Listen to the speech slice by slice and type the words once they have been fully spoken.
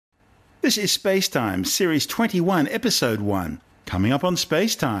This is SpaceTime, Series 21, Episode 1, coming up on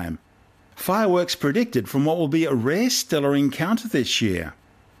SpaceTime. Fireworks predicted from what will be a rare stellar encounter this year.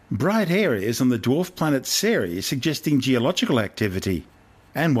 Bright areas on the dwarf planet Ceres suggesting geological activity.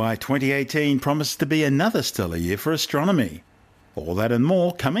 And why 2018 promises to be another stellar year for astronomy. All that and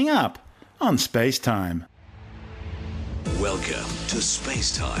more coming up on SpaceTime. Welcome to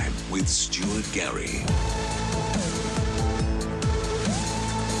SpaceTime with Stuart Gary.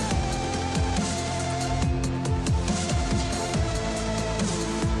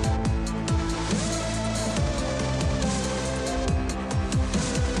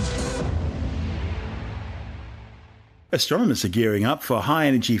 Astronomers are gearing up for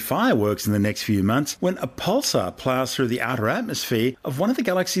high-energy fireworks in the next few months when a pulsar ploughs through the outer atmosphere of one of the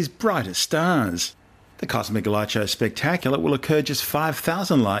galaxy's brightest stars. The cosmic light show spectacular will occur just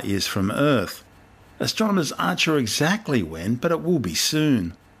 5,000 light-years from Earth. Astronomers aren't sure exactly when, but it will be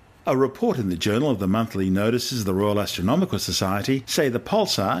soon. A report in the Journal of the Monthly Notices of the Royal Astronomical Society say the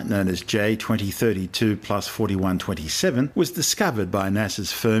pulsar, known as J2032 plus 4127, was discovered by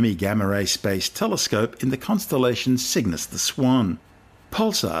NASA's Fermi Gamma Ray Space Telescope in the constellation Cygnus the Swan.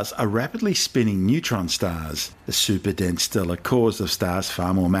 Pulsars are rapidly spinning neutron stars, the super-dense stellar cores of stars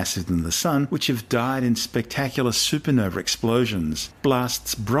far more massive than the Sun, which have died in spectacular supernova explosions,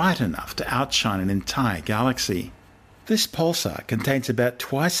 blasts bright enough to outshine an entire galaxy. This pulsar contains about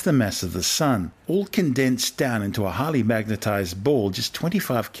twice the mass of the Sun, all condensed down into a highly magnetized ball just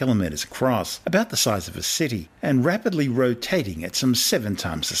 25 kilometers across, about the size of a city, and rapidly rotating at some 7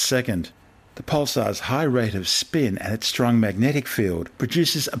 times a second. The pulsar's high rate of spin and its strong magnetic field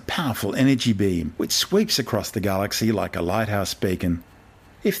produces a powerful energy beam, which sweeps across the galaxy like a lighthouse beacon.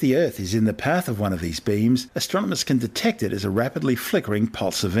 If the Earth is in the path of one of these beams, astronomers can detect it as a rapidly flickering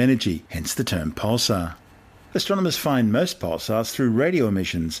pulse of energy, hence the term pulsar. Astronomers find most pulsars through radio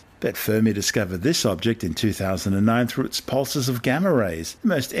emissions, but Fermi discovered this object in 2009 through its pulses of gamma rays, the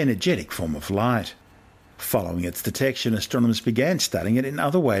most energetic form of light. Following its detection, astronomers began studying it in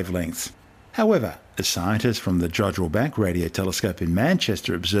other wavelengths. However, as scientists from the Jodrell Bank Radio Telescope in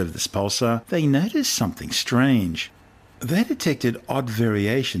Manchester observed this pulsar, they noticed something strange. They detected odd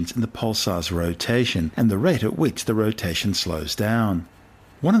variations in the pulsar's rotation and the rate at which the rotation slows down.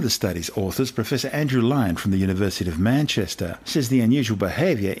 One of the study's authors, Professor Andrew Lyon from the University of Manchester, says the unusual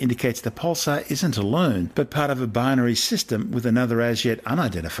behaviour indicates the pulsar isn't alone, but part of a binary system with another as yet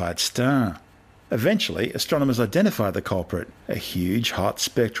unidentified star. Eventually, astronomers identified the culprit, a huge, hot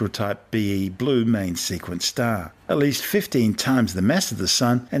spectral type Be blue main sequence star, at least 15 times the mass of the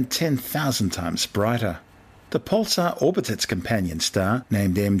Sun and 10,000 times brighter. The pulsar orbits its companion star,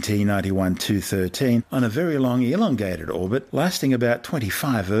 named MT91213, on a very long elongated orbit lasting about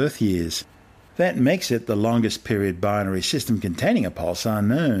 25 Earth years. That makes it the longest period binary system containing a pulsar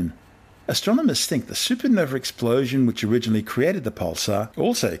known. Astronomers think the supernova explosion which originally created the pulsar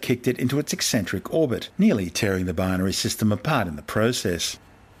also kicked it into its eccentric orbit, nearly tearing the binary system apart in the process.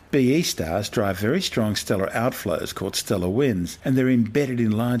 Be stars drive very strong stellar outflows called stellar winds, and they're embedded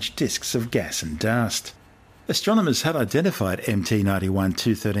in large disks of gas and dust. Astronomers had identified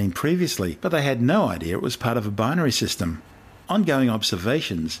MT91213 previously, but they had no idea it was part of a binary system. Ongoing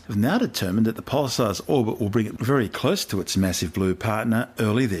observations have now determined that the pulsar's orbit will bring it very close to its massive blue partner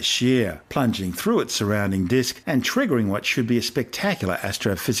early this year, plunging through its surrounding disk and triggering what should be a spectacular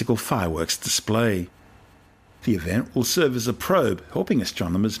astrophysical fireworks display. The event will serve as a probe, helping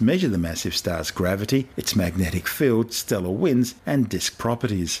astronomers measure the massive star's gravity, its magnetic field, stellar winds, and disk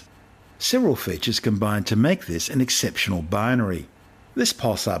properties. Several features combine to make this an exceptional binary. This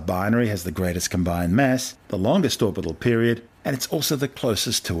pulsar binary has the greatest combined mass, the longest orbital period, and it's also the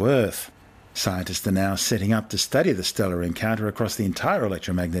closest to Earth. Scientists are now setting up to study the stellar encounter across the entire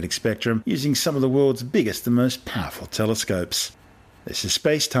electromagnetic spectrum using some of the world's biggest and most powerful telescopes. This is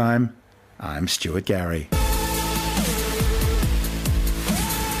SpaceTime. I'm Stuart Gary.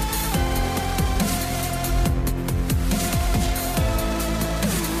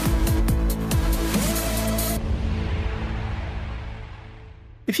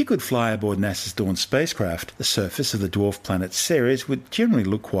 If you could fly aboard NASA's Dawn spacecraft, the surface of the dwarf planet Ceres would generally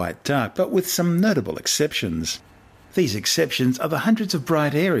look quite dark, but with some notable exceptions. These exceptions are the hundreds of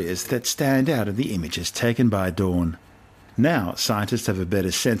bright areas that stand out in the images taken by Dawn. Now, scientists have a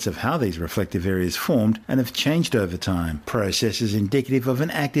better sense of how these reflective areas formed and have changed over time, processes indicative of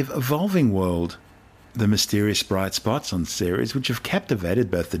an active, evolving world. The mysterious bright spots on Ceres, which have captivated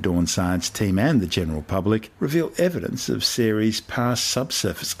both the Dawn science team and the general public, reveal evidence of Ceres' past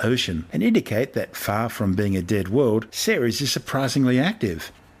subsurface ocean and indicate that far from being a dead world, Ceres is surprisingly active.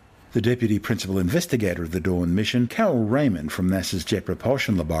 The deputy principal investigator of the Dawn mission, Carol Raymond from NASA's Jet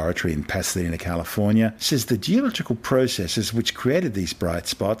Propulsion Laboratory in Pasadena, California, says the geological processes which created these bright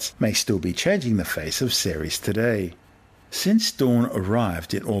spots may still be changing the face of Ceres today. Since Dawn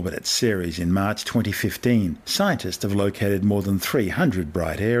arrived in orbit at Ceres in March 2015, scientists have located more than 300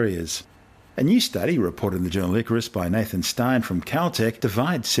 bright areas. A new study reported in the journal Icarus by Nathan Stein from Caltech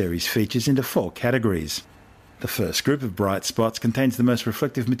divides Ceres features into 4 categories. The first group of bright spots contains the most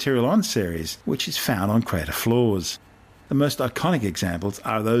reflective material on Ceres, which is found on crater floors. The most iconic examples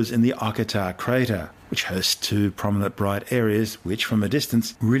are those in the Occitan crater, which hosts 2 prominent bright areas which, from a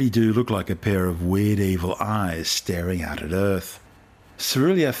distance, really do look like a pair of weird evil eyes staring out at Earth.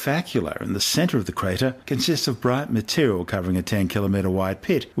 Ceres Facula in the centre of the crater consists of bright material covering a 10-kilometre wide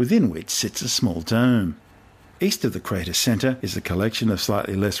pit within which sits a small dome. East of the crater centre is a collection of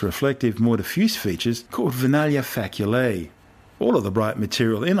slightly less reflective, more diffuse features called Venalia Faculae. All of the bright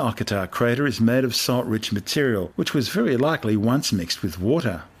material in Occitan crater is made of salt-rich material, which was very likely once mixed with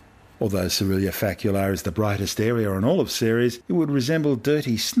water. Although Ceres Facula is the brightest area on all of Ceres, it would resemble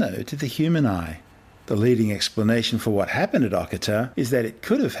dirty snow to the human eye. The leading explanation for what happened at Occitan is that it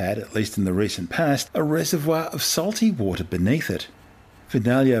could have had, at least in the recent past, a reservoir of salty water beneath it.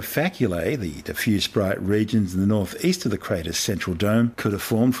 Venalia Faculae, the diffuse bright regions in the northeast of the crater's central dome, could have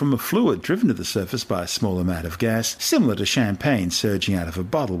formed from a fluid driven to the surface by a small amount of gas, similar to champagne surging out of a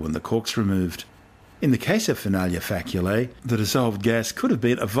bottle when the cork's removed. In the case of Venalia Faculae, the dissolved gas could have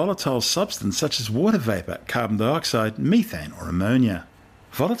been a volatile substance such as water vapour, carbon dioxide, methane or ammonia.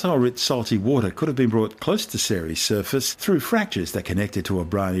 Volatile-rich salty water could have been brought close to Ceres' surface through fractures that connected to a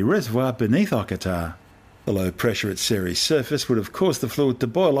briny reservoir beneath Occitan. The low pressure at Ceres' surface would have caused the fluid to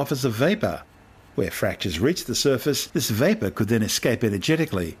boil off as a vapour. Where fractures reached the surface, this vapour could then escape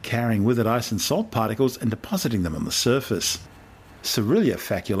energetically, carrying with it ice and salt particles and depositing them on the surface. Ceres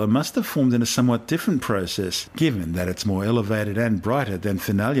Facula must have formed in a somewhat different process, given that it's more elevated and brighter than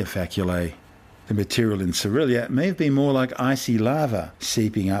Venalia Faculae. The material in Ceres may have been more like icy lava,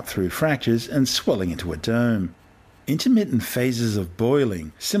 seeping up through fractures and swelling into a dome. Intermittent phases of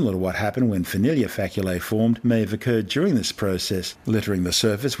boiling, similar to what happened when Venalia Faculae formed, may have occurred during this process, littering the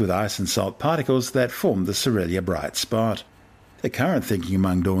surface with ice and salt particles that formed the Ceres bright spot. The current thinking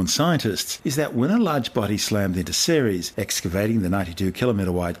among Dawn scientists is that when a large body slammed into Ceres, excavating the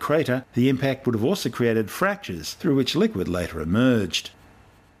 92-kilometre wide crater, the impact would have also created fractures through which liquid later emerged.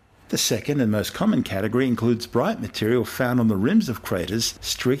 The second and most common category includes bright material found on the rims of craters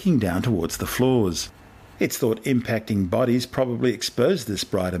streaking down towards the floors. It's thought impacting bodies probably exposed this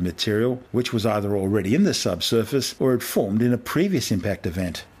brighter material, which was either already in the subsurface or had formed in a previous impact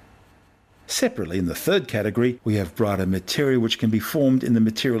event. Separately, in the third category, we have brighter material which can be formed in the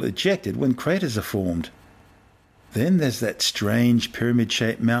material ejected when craters are formed. Then there's that strange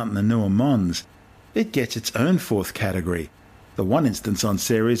pyramid-shaped mountain, the Nuer Mons. It gets its own fourth category, the one instance on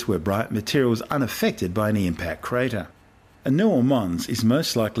Ceres where bright material was unaffected by any impact crater. A Nuer Mons is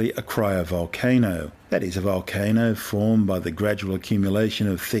most likely a cryovolcano, that is, a volcano formed by the gradual accumulation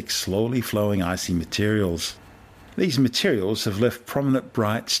of thick, slowly flowing icy materials. These materials have left prominent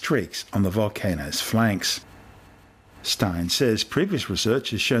bright streaks on the volcano's flanks. Stein says previous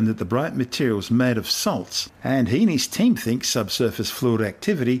research has shown that the bright material is made of salts, and he and his team think subsurface fluid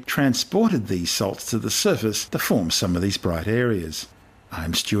activity transported these salts to the surface to form some of these bright areas.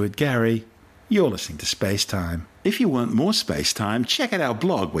 I'm Stuart Gary. You're listening to SpaceTime. If you want more SpaceTime, check out our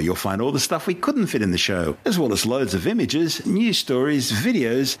blog where you'll find all the stuff we couldn't fit in the show, as well as loads of images, news stories,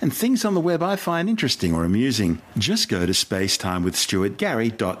 videos, and things on the web I find interesting or amusing. Just go to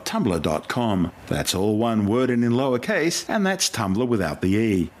spacetimewithstuartgary.tumblr.com. That's all one word and in lowercase, and that's Tumblr without the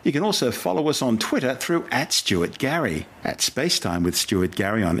E. You can also follow us on Twitter through @StuartGary, at SpaceTime with Stuart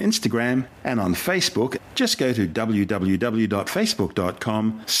Gary on Instagram, and on Facebook, just go to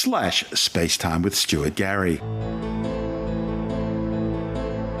www.facebook.com/SpaceTime with Stuart Gary.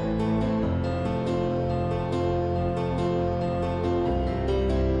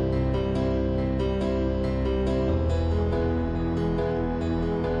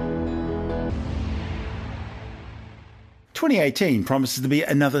 "2018 promises to be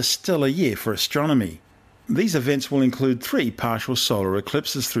another stellar year for astronomy. These events will include 3 partial solar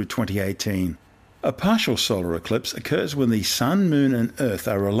eclipses through 2018. A partial solar eclipse occurs when the Sun, Moon and Earth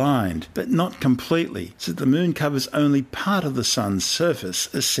are aligned, but not completely, so that the Moon covers only part of the Sun's surface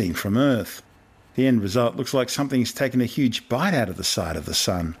as seen from Earth. The end result looks like something's taken a huge bite out of the side of the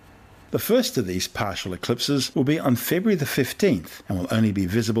Sun. The first of these partial eclipses will be on February the 15th and will only be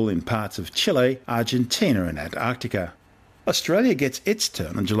visible in parts of Chile, Argentina and Antarctica. Australia gets its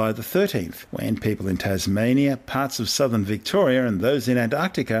turn on July the 13th, when people in Tasmania, parts of southern Victoria and those in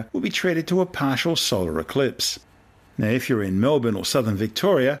Antarctica will be treated to a partial solar eclipse. Now, if you're in Melbourne or southern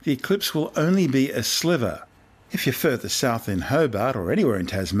Victoria, the eclipse will only be a sliver. If you're further south in Hobart or anywhere in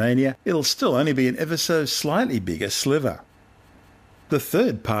Tasmania, it'll still only be an ever so slightly bigger sliver. The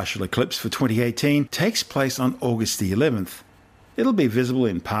third partial eclipse for 2018 takes place on August the 11th. It'll be visible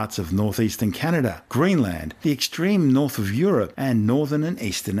in parts of northeastern Canada, Greenland, the extreme north of Europe and northern and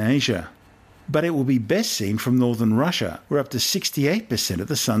eastern Asia. But it will be best seen from northern Russia, where up to 68% of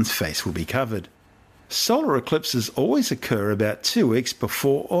the sun's face will be covered. Solar eclipses always occur about 2 weeks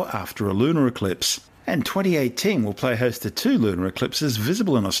before or after a lunar eclipse, and 2018 will play host to 2 lunar eclipses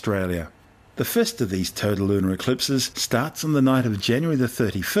visible in Australia. The first of these total lunar eclipses starts on the night of January the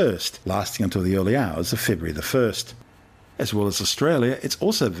 31st, lasting until the early hours of February the 1st. As well as Australia, it's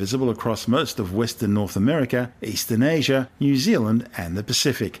also visible across most of Western North America, Eastern Asia, New Zealand and the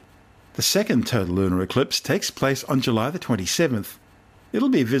Pacific. The second total lunar eclipse takes place on July the 27th. It'll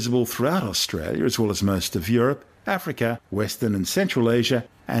be visible throughout Australia as well as most of Europe, Africa, Western and Central Asia,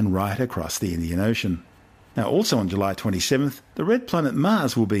 and right across the Indian Ocean. Now also on July 27th, the red planet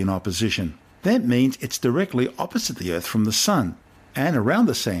Mars will be in opposition. That means it's directly opposite the Earth from the Sun, and around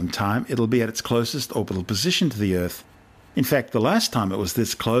the same time it'll be at its closest orbital position to the Earth. In fact, the last time it was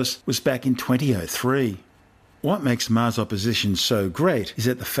this close was back in 2003. What makes Mars opposition so great is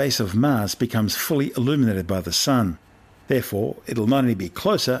that the face of Mars becomes fully illuminated by the Sun. Therefore, it'll not only be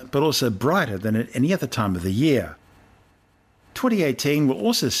closer, but also brighter than at any other time of the year. 2018 will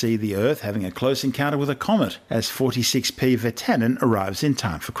also see the Earth having a close encounter with a comet, as 46P Vatanen arrives in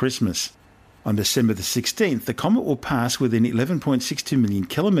time for Christmas. On December the 16th, the comet will pass within 11.62 million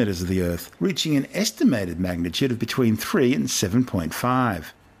kilometres of the Earth, reaching an estimated magnitude of between 3 and 7.5.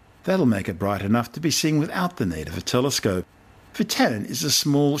 That'll make it bright enough to be seen without the need of a telescope. Vatanen is a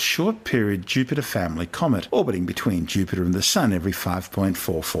small, short-period Jupiter family comet orbiting between Jupiter and the Sun every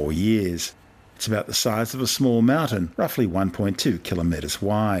 5.44 years. It's about the size of a small mountain, roughly 1.2 kilometres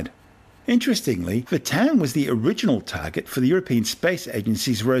wide. Interestingly, Vatanen was the original target for the European Space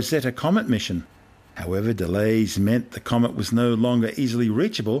Agency's Rosetta comet mission. However, delays meant the comet was no longer easily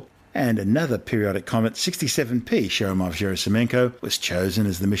reachable, and another periodic comet, 67P Churyumov-Gerasimenko, was chosen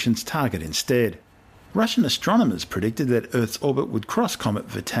as the mission's target instead. Russian astronomers predicted that Earth's orbit would cross comet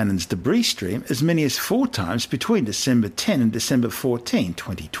Vatanen's debris stream as many as 4 times between December 10 and December 14,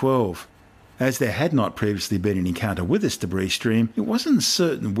 2012. As there had not previously been an encounter with this debris stream, it wasn't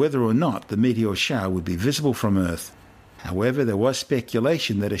certain whether or not the meteor shower would be visible from Earth. However, there was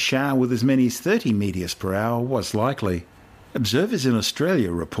speculation that a shower with as many as 30 meteors per hour was likely. Observers in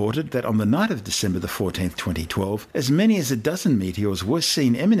Australia reported that on the night of December the 14th, 2012, as many as a dozen meteors were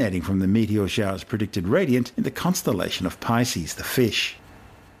seen emanating from the meteor shower's predicted radiant in the constellation of Pisces, the fish.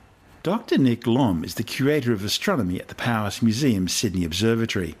 Dr. Nick Lom is the curator of astronomy at the Ploughs Museum's Sydney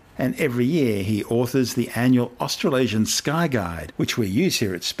Observatory, and every year he authors the annual Australasian Sky Guide, which we use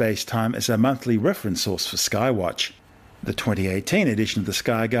here at SpaceTime as our monthly reference source for Skywatch. The 2018 edition of the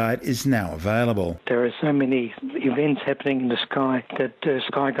Sky Guide is now available. There are so many events happening in the sky that the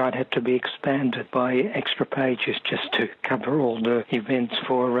Sky Guide had to be expanded by extra pages just to cover all the events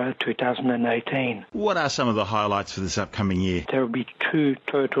for 2018. What are some of the highlights for this upcoming year? There will be 2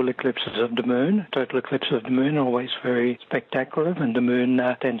 total eclipses of the moon. Total eclipse of the moon always very spectacular, and the moon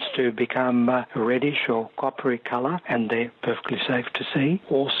tends to become a reddish or coppery colour, and they're perfectly safe to see.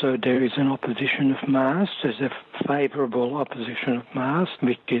 Also, there is an opposition of Mars. There's a favourable opposition of Mars,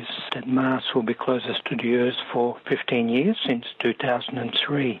 which is that Mars will be closest to the Earth for 15 years since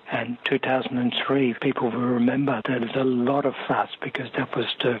 2003. And 2003, people will remember there was a lot of fuss because that was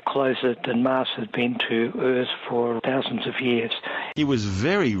the closest that Mars had been to Earth for thousands of years. It was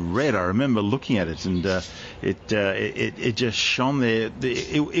very red. I remember looking at it, and it just shone there.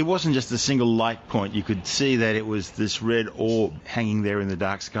 It wasn't just a single light point. You could see that it was this red orb hanging there in the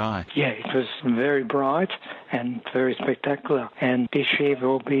dark sky. Yeah, it was very bright and very spectacular. And this year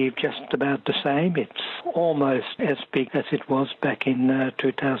will be just about the same. It's almost as big as it was back in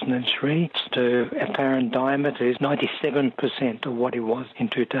 2003. The apparent diameter is 97% of what it was in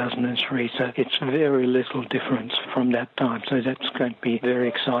 2003. So it's very little difference from that time. So that's going to be very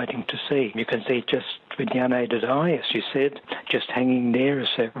exciting to see. You can see just with the unaided eye, as you said, just hanging there as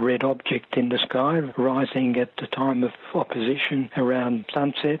a red object in the sky, rising at the time of opposition around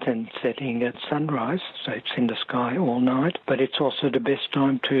sunset and setting at sunrise, so it's in the sky all night. But it's also the best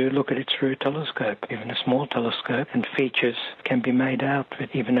time to look at it through a telescope, even a small telescope, and features can be made out with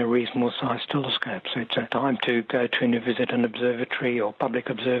even a reasonable sized telescope. So it's a time to go to and visit an observatory or public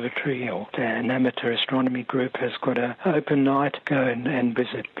observatory, or an amateur astronomy group has got an open night, go and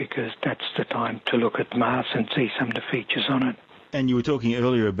visit, because that's the time to look at Mars and see some of the features on it. And you were talking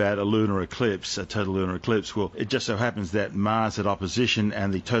earlier about a lunar eclipse, a total lunar eclipse. Well, it just so happens that Mars at opposition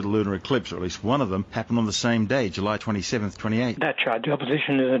and the total lunar eclipse, or at least one of them, happen on the same day, July 27th, 28th. That's right. The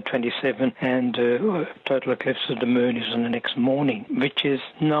opposition is on 27, and total eclipse of the moon is on the next morning, which is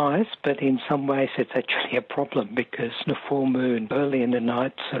nice, but in some ways it's actually a problem, because the full moon early in the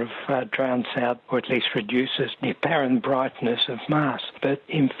night sort of drowns out, or at least reduces, the apparent brightness of Mars. But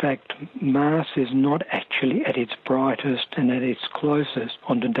in fact, Mars is not actually at its brightest and at its closest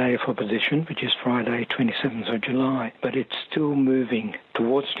on the day of opposition, which is Friday, 27th of July, but it's still moving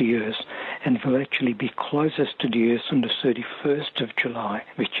towards the Earth, and will actually be closest to the Earth on the 31st of July,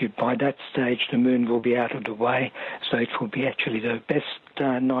 which by that stage the moon will be out of the way, so it will be actually the best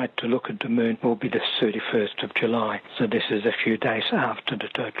night to look at the moon will be the 31st of July. So this is a few days after the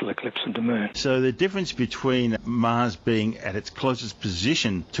total eclipse of the moon. So the difference between Mars being at its closest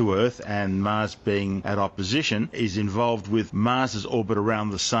position to Earth and Mars being at opposition is involved with Mars's orbit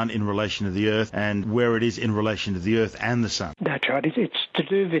around the Sun in relation to the Earth, and where it is in relation to the Earth and the Sun. That's right. It's to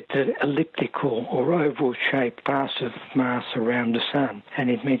do with the elliptical or oval-shaped path of Mars around the Sun.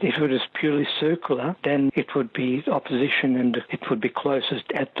 And it means if it was purely circular, then it would be opposition and it would be closest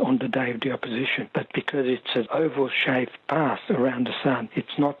on the day of the opposition. But because it's an oval-shaped path around the Sun,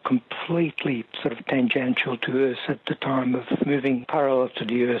 it's not completely sort of tangential to Earth at the time of moving parallel to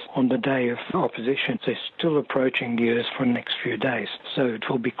the Earth on the day of opposition. So it's still approaching the Earth for the next few days. So it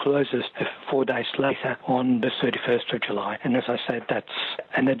will be closest 4 days later on the 31st of July. And as I said, that's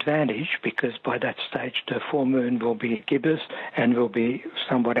an advantage, because by that stage the full moon will be gibbous and will be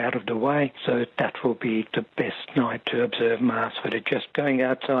somewhat out of the way. So that will be the best night to observe Mars, but it just going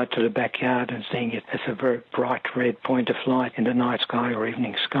outside to the backyard and seeing it as a very bright red point of light in the night sky or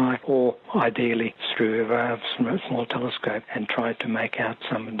evening sky, or ideally through a small telescope and try to make out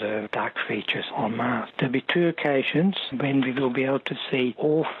some of the dark features on Mars. There'll be 2 occasions when we will be able to see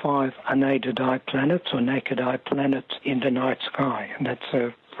all 5 unaided eye planets or naked eye planets in the night sky, and that's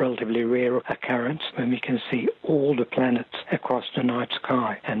a relatively rare occurrence when we can see all the planets across the night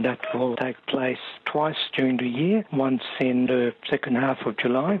sky, and that will take place twice during the year, once in the second half of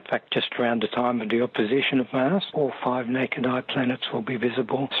July, in fact just around the time of the opposition of Mars. All 5 naked eye planets will be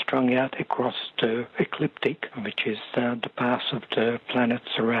visible, strung out across the ecliptic, which is the path of the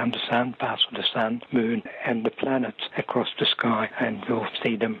planets around the Sun, path of the Sun, Moon and the planets across the sky, and we'll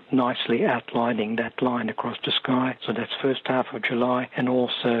see them nicely outlining that line across the sky. So that's first half of July, and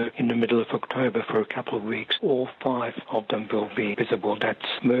also in the middle of October for a couple of weeks. All 5 of them will be visible. That's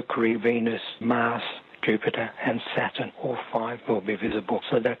Mercury, Venus, Mars, Jupiter and Saturn. All 5 will be visible.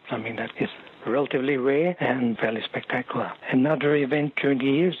 So that's something that is relatively rare and fairly spectacular. Another event during the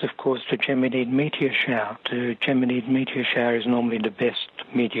year is, of course, the Geminid meteor shower. The Geminid meteor shower is normally the best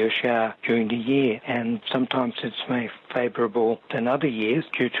meteor shower during the year, and sometimes it's more favourable than other years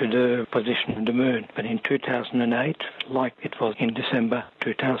due to the position of the moon. But in 2008, like it was in December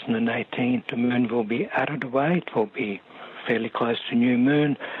 2018, the moon will be out of the way. It will be fairly close to new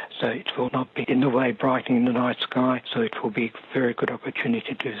moon, so it will not be in the way brightening the night sky, so it will be a very good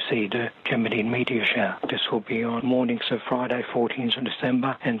opportunity to see the Geminid meteor shower. This will be on mornings of Friday 14th of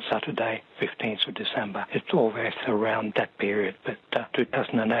December and Saturday 15th of December. It's always around that period, but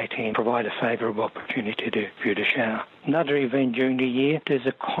 2018 provide a favourable opportunity to view the shower. Another event during the year, there's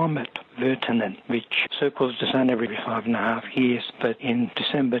a comet, Virtanen, which circles the Sun every 5.5 years, but in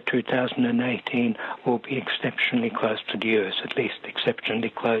December 2018 will be exceptionally close to the Earth, at least exceptionally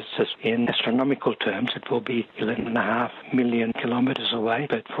close. In astronomical terms, it will be 11.5 million kilometres away,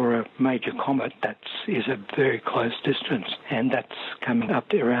 but for a major comet, that is a very close distance, and that's coming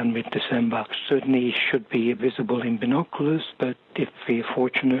up around mid-December. Certainly should be visible in binoculars, but if we're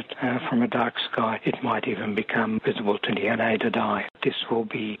fortunate from a dark sky, it might even become visible to the unaided eye. This will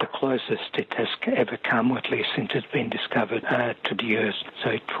be the closest it has ever come, at least since it's been discovered, to the Earth. So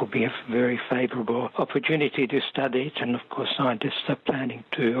it will be a very favourable opportunity to study it, and of course scientists are planning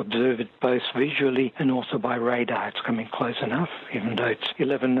to observe it both visually and also by radar. It's coming close enough, even though it's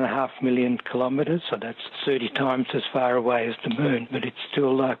 11.5 million kilometres, so that's 30 times as far away as the moon, but it's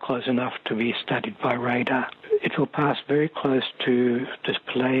still close enough to be studied by radar. It will pass very close to the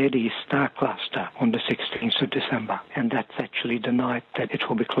Pleiades star cluster on the 16th of December, and that's actually the night that it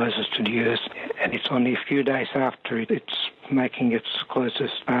will be closest to the Earth, and it's only a few days after it's making its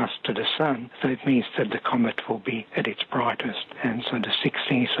closest pass to the Sun, so it means that the comet will be at its brightest. And so the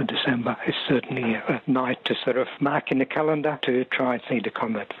 16th of December is certainly a night to sort of mark in the calendar to try and see the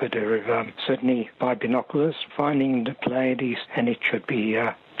comet. But certainly by binoculars, finding the Pleiades, and it should be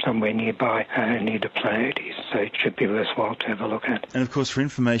somewhere nearby, near the Pleiades, so it should be worthwhile to have a look at. And of course, for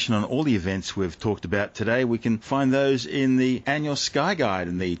information on all the events we've talked about today, we can find those in the annual Sky Guide,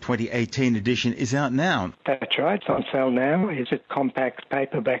 and the 2018 edition is out now. That's right, it's on sale now. It's a compact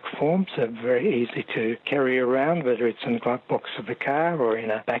paperback form, so very easy to carry around, whether it's in the glove box of a car or in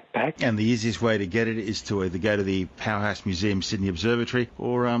a backpack. And the easiest way to get it is to either go to the Powerhouse Museum Sydney Observatory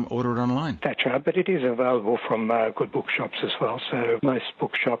or order it online. That's right, but it is available from good bookshops as well, so most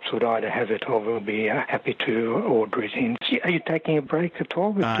bookshops would either have it or will be happy to order it in. Are you taking a break at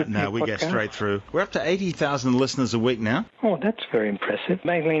all? No, we get straight through. We're up to 80,000 listeners a week now. Oh, that's very impressive.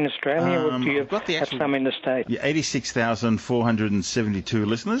 Mainly in Australia, or do you have some in the States? Yeah, 86,472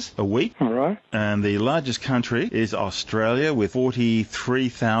 listeners a week. All right. And the largest country is Australia with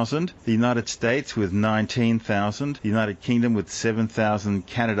 43,000, the United States with 19,000, the United Kingdom with 7,000,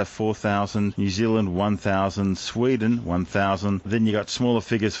 Canada 4,000, New Zealand 1,000, Sweden 1,000. Then you got smaller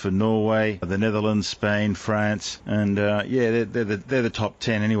figures for Norway, the Netherlands, Spain, France, and they're the top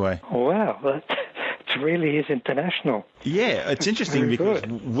 10 anyway. Oh, wow, that really is international. Yeah, it's interesting because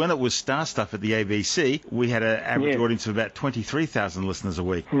when it was Star Stuff at the ABC, we had an average audience of about 23,000 listeners a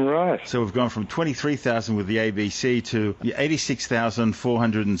week. Right. So we've gone from 23,000 with the ABC to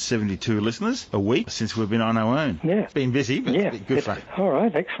 86,472 listeners a week since we've been on our own. Yeah. It's been busy, but it's been good fun. All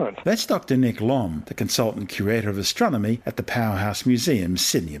right, excellent. That's Dr. Nick Lom, the Consultant Curator of Astronomy at the Powerhouse Museum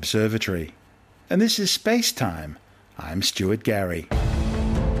Sydney Observatory. And this is Space Time. I'm Stuart Gary.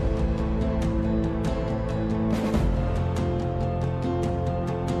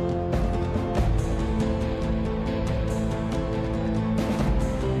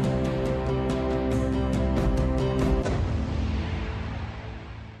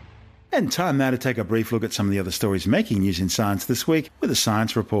 And time now to take a brief look at some of the other stories making news in science this week with a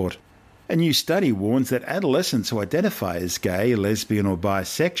science report. A new study warns that adolescents who identify as gay, lesbian or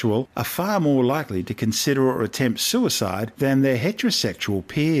bisexual are far more likely to consider or attempt suicide than their heterosexual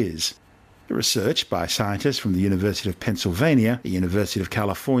peers. The research by scientists from the University of Pennsylvania, the University of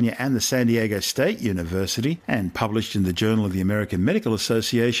California and the San Diego State University, and published in the Journal of the American Medical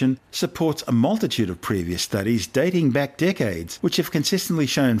Association, supports a multitude of previous studies dating back decades, which have consistently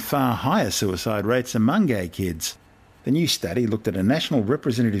shown far higher suicide rates among gay kids. The new study looked at a national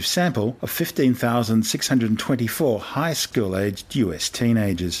representative sample of 15,624 high school-aged US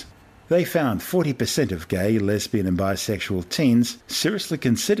teenagers. They found 40% of gay, lesbian and bisexual teens seriously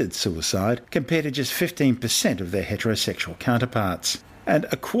considered suicide compared to just 15% of their heterosexual counterparts. And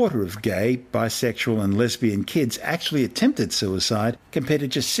a quarter of gay, bisexual and lesbian kids actually attempted suicide compared to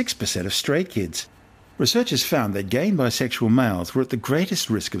just 6% of straight kids. Researchers found that gay and bisexual males were at the greatest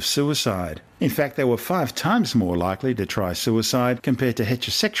risk of suicide. In fact, they were 5 times more likely to try suicide compared to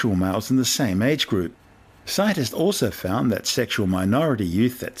heterosexual males in the same age group. Scientists also found that sexual minority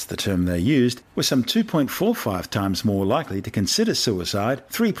youth, that's the term they used, were some 2.45 times more likely to consider suicide,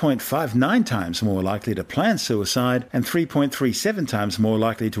 3.59 times more likely to plan suicide, and 3.37 times more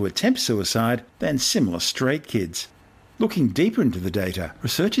likely to attempt suicide than similar straight kids. Looking deeper into the data,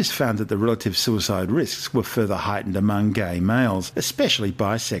 researchers found that the relative suicide risks were further heightened among gay males, especially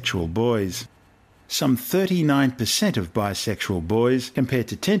bisexual boys. Some 39% of bisexual boys, compared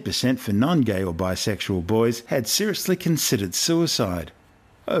to 10% for non-gay or bisexual boys, had seriously considered suicide.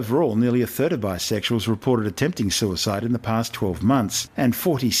 Overall, nearly a third of bisexuals reported attempting suicide in the past 12 months, and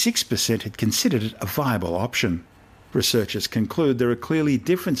 46% had considered it a viable option. Researchers conclude there are clearly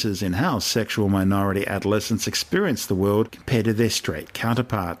differences in how sexual minority adolescents experience the world compared to their straight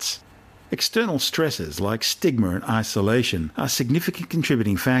counterparts. External stresses like stigma and isolation are significant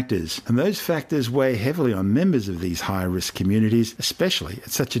contributing factors, and those factors weigh heavily on members of these high-risk communities, especially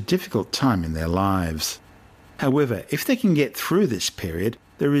at such a difficult time in their lives. However, if they can get through this period,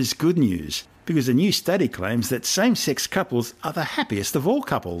 there is good news, because a new study claims that same-sex couples are the happiest of all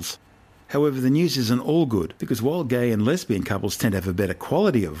couples. However, the news isn't all good, because while gay and lesbian couples tend to have a better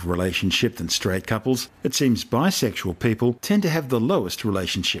quality of relationship than straight couples, it seems bisexual people tend to have the lowest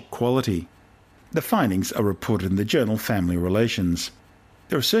relationship quality. The findings are reported in the journal Family Relations.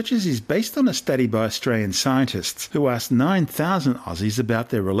 The researchers is based on a study by Australian scientists who asked 9,000 Aussies about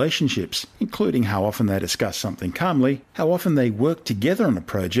their relationships, including how often they discuss something calmly, how often they work together on a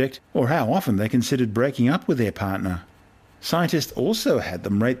project, or how often they considered breaking up with their partner. Scientists also had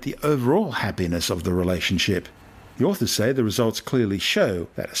them rate the overall happiness of the relationship. The authors say the results clearly show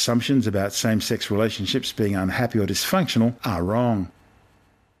that assumptions about same-sex relationships being unhappy or dysfunctional are wrong.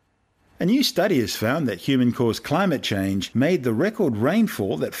 A new study has found that human-caused climate change made the record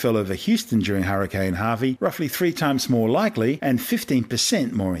rainfall that fell over Houston during Hurricane Harvey roughly 3 times more likely and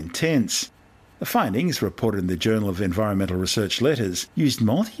 15% more intense. The findings, reported in the Journal of Environmental Research Letters, used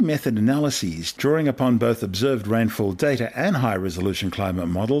multi-method analyses drawing upon both observed rainfall data and high-resolution climate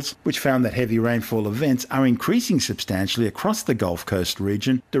models, which found that heavy rainfall events are increasing substantially across the Gulf Coast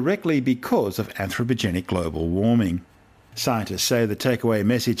region directly because of anthropogenic global warming. Scientists say the takeaway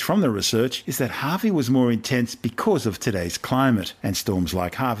message from the research is that Harvey was more intense because of today's climate, and storms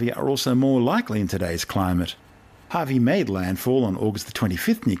like Harvey are also more likely in today's climate. Harvey made landfall on August the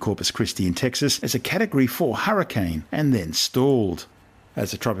 25th near Corpus Christi in Texas as a Category 4 hurricane and then stalled.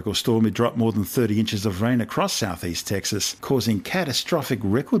 As a tropical storm, it dropped more than 30 inches of rain across southeast Texas, causing catastrophic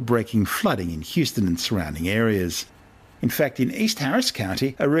record-breaking flooding in Houston and surrounding areas. In fact, in East Harris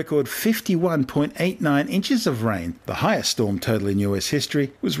County, a record 51.89 inches of rain, the highest storm total in US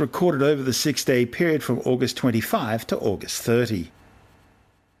history, was recorded over the 6-day period from August 25 to August 30.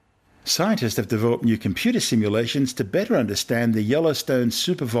 Scientists have developed new computer simulations to better understand the Yellowstone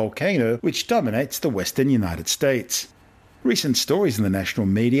supervolcano which dominates the western United States. Recent stories in the national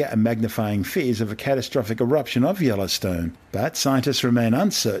media are magnifying fears of a catastrophic eruption of Yellowstone, but scientists remain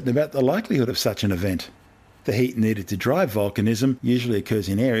uncertain about the likelihood of such an event. The heat needed to drive volcanism usually occurs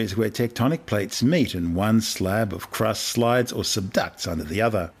in areas where tectonic plates meet and one slab of crust slides or subducts under the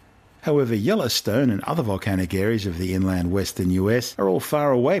other. However, Yellowstone and other volcanic areas of the inland western US are all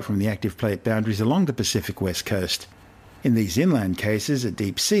far away from the active plate boundaries along the Pacific West Coast. In these inland cases, a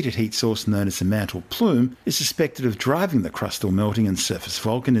deep-seated heat source known as the mantle plume is suspected of driving the crustal melting and surface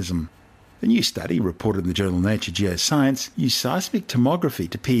volcanism. The new study, reported in the journal Nature Geoscience, used seismic tomography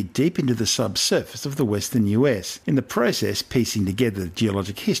to peer deep into the subsurface of the western US, in the process piecing together the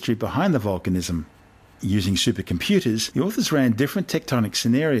geologic history behind the volcanism. Using supercomputers, the authors ran different tectonic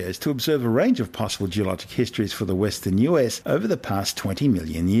scenarios to observe a range of possible geologic histories for the western US over the past 20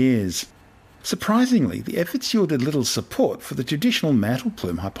 million years. Surprisingly, the efforts yielded little support for the traditional mantle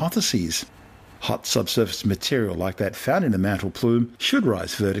plume hypotheses. Hot subsurface material like that found in a mantle plume should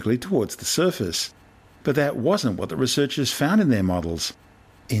rise vertically towards the surface. But that wasn't what the researchers found in their models.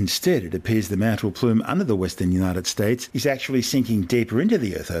 Instead, it appears the mantle plume under the western United States is actually sinking deeper into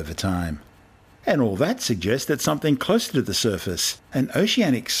the Earth over time. And all that suggests that something closer to the surface, an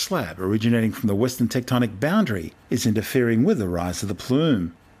oceanic slab originating from the western tectonic boundary, is interfering with the rise of the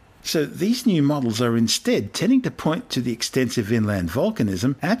plume. So these new models are instead tending to point to the extensive inland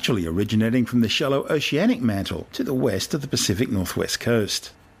volcanism actually originating from the shallow oceanic mantle to the west of the Pacific Northwest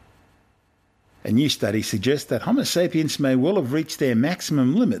coast. A new study suggests that Homo sapiens may well have reached their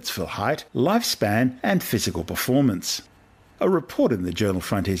maximum limits for height, lifespan, and physical performance. A report in the journal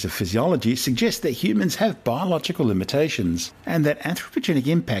Frontiers of Physiology suggests that humans have biological limitations, and that anthropogenic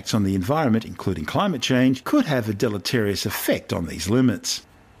impacts on the environment, including climate change, could have a deleterious effect on these limits.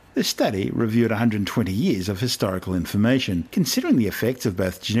 The study reviewed 120 years of historical information, considering the effects of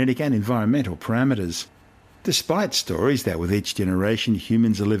both genetic and environmental parameters. Despite stories that with each generation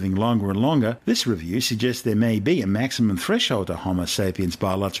humans are living longer and longer, this review suggests there may be a maximum threshold to Homo sapiens'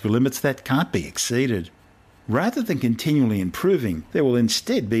 biological limits that can't be exceeded. Rather than continually improving, there will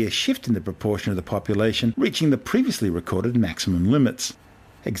instead be a shift in the proportion of the population reaching the previously recorded maximum limits.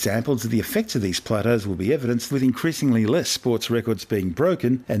 Examples of the effects of these plateaus will be evidenced with increasingly less sports records being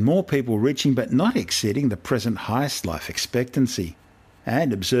broken and more people reaching but not exceeding the present highest life expectancy.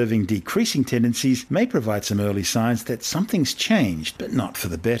 And observing decreasing tendencies may provide some early signs that something's changed, but not for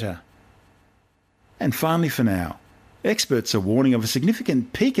the better. And finally for now, experts are warning of a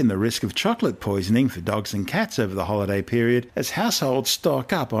significant peak in the risk of chocolate poisoning for dogs and cats over the holiday period as households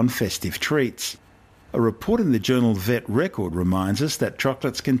stock up on festive treats. A report in the journal Vet Record reminds us that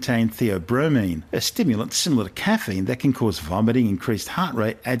chocolates contain theobromine, a stimulant similar to caffeine that can cause vomiting, increased heart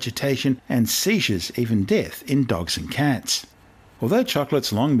rate, agitation, and seizures, even death, in dogs and cats. Although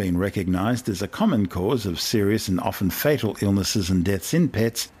chocolate's long been recognised as a common cause of serious and often fatal illnesses and deaths in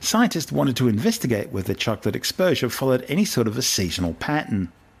pets, scientists wanted to investigate whether chocolate exposure followed any sort of a seasonal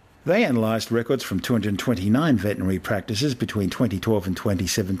pattern. They analysed records from 229 veterinary practices between 2012 and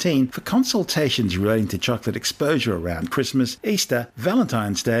 2017 for consultations relating to chocolate exposure around Christmas, Easter,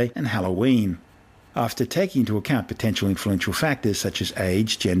 Valentine's Day and Halloween. After taking into account potential influential factors such as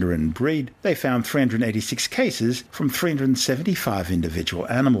age, gender and breed, they found 386 cases from 375 individual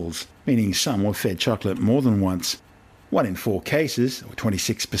animals, meaning some were fed chocolate more than once. 1 in 4 cases, or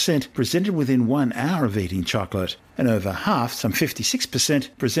 26%, presented within 1 hour of eating chocolate, and over half, some 56%,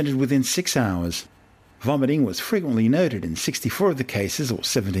 presented within 6 hours. Vomiting was frequently noted in 64 of the cases, or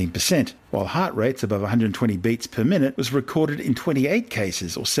 17%, while heart rates above 120 beats per minute was recorded in 28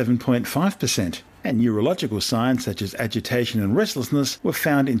 cases, or 7.5%, and neurological signs such as agitation and restlessness were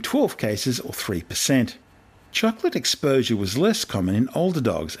found in 12 cases, or 3%. Chocolate exposure was less common in older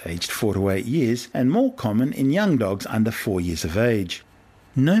dogs aged 4 to 8 years and more common in young dogs under 4 years of age.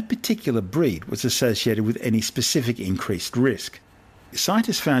 No particular breed was associated with any specific increased risk.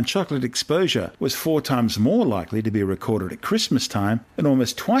 Scientists found chocolate exposure was 4 times more likely to be recorded at Christmas time and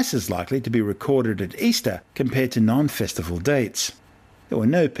almost twice as likely to be recorded at Easter compared to non-festival dates. There were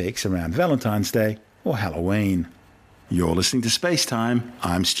no peaks around Valentine's Day or Halloween. You're listening to SpaceTime.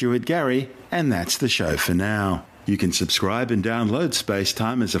 I'm Stuart Gary, and that's the show for now. You can subscribe and download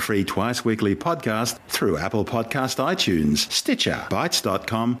SpaceTime as a free twice-weekly podcast through Apple Podcast iTunes, Stitcher,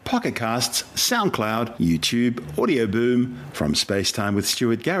 Bytes.com, Pocket Casts, SoundCloud, YouTube, Audio Boom, from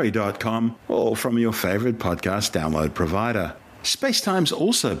SpaceTimeWithStuartGary.com, or from your favourite podcast download provider. SpaceTime's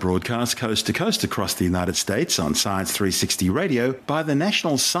also broadcast coast to coast across the United States on Science 360 Radio by the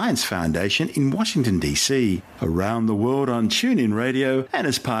National Science Foundation in Washington, D.C., around the world on TuneIn Radio, and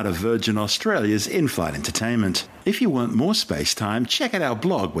as part of Virgin Australia's in-flight entertainment. If you want more SpaceTime, check out our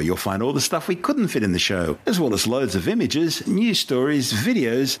blog where you'll find all the stuff we couldn't fit in the show, as well as loads of images, news stories,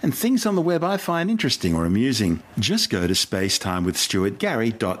 videos, and things on the web I find interesting or amusing. Just go to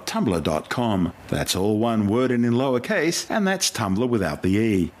spacetimewithstuartgary.tumblr.com. That's all one word and in lowercase, and that's Tumblr without the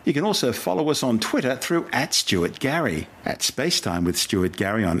E. You can also follow us on Twitter through @StuartGary, at SpaceTime with Stuart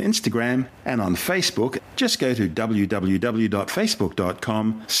Gary on Instagram, and on Facebook, just go to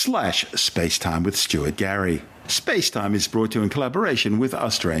www.facebook.com/SpaceTime with Stuart Gary. SpaceTime is brought to you in collaboration with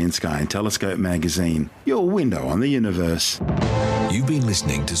Australian Sky and Telescope magazine, your window on the universe. You've been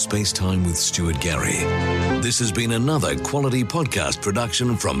listening to SpaceTime with Stuart Gary. This has been another quality podcast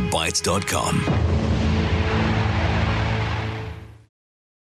production from Bytes.com.